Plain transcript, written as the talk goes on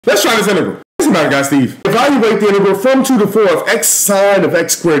Let's try this integral. Listen about it, guys, Steve. Evaluate the integral from 2 to 4 of x sine of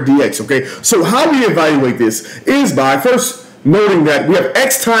x squared dx, okay? So how we evaluate this is by first noting that we have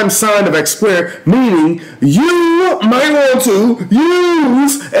x times sine of x squared, meaning you might want to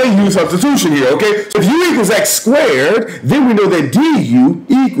use a U-substitution here, okay? So if u equals x squared, then we know that du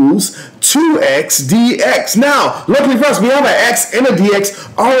equals 2x dx. Now, luckily for us, we have an x and a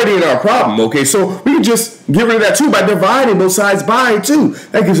dx already in our problem, okay? So we can just get rid of that 2 by dividing both sides by 2.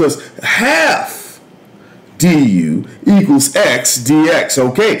 That gives us half du equals x dx,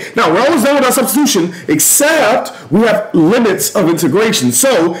 okay? Now, we're almost done with our substitution, except we have limits of integration.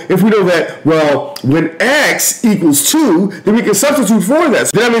 So, if we know that, well, when x equals 2, then we can substitute for that.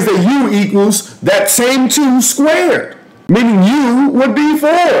 So that means that u equals that same 2 squared, meaning u would be 4,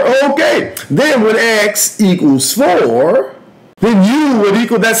 okay? Then when x equals 4, then u would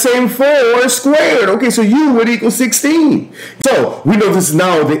equal that same 4 squared. Okay, so u would equal 16. So, we know this is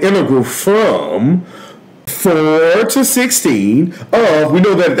now the integral from 4 to 16 of, we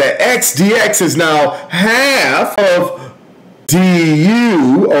know that the x dx is now half of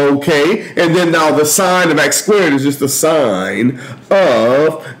du, okay, and then now the sine of x squared is just the sine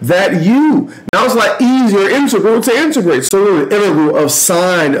of that u. Now it's a lot easier integral to integrate. So the integral of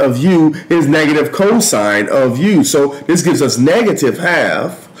sine of u is negative cosine of u. So this gives us negative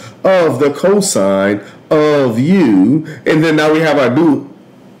half of the cosine of u, and then now we have our new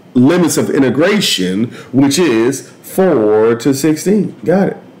limits of integration, which is 4 to 16. Got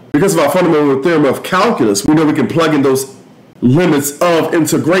it. Because of our fundamental theorem of calculus, we know we can plug in those limits of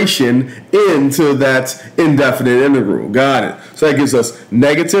integration into that indefinite integral. Got it. So that gives us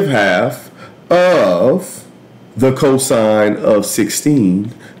negative half of the cosine of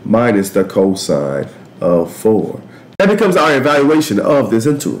 16 minus the cosine of 4. That becomes our evaluation of this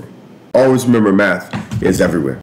integral. Always remember, math is everywhere.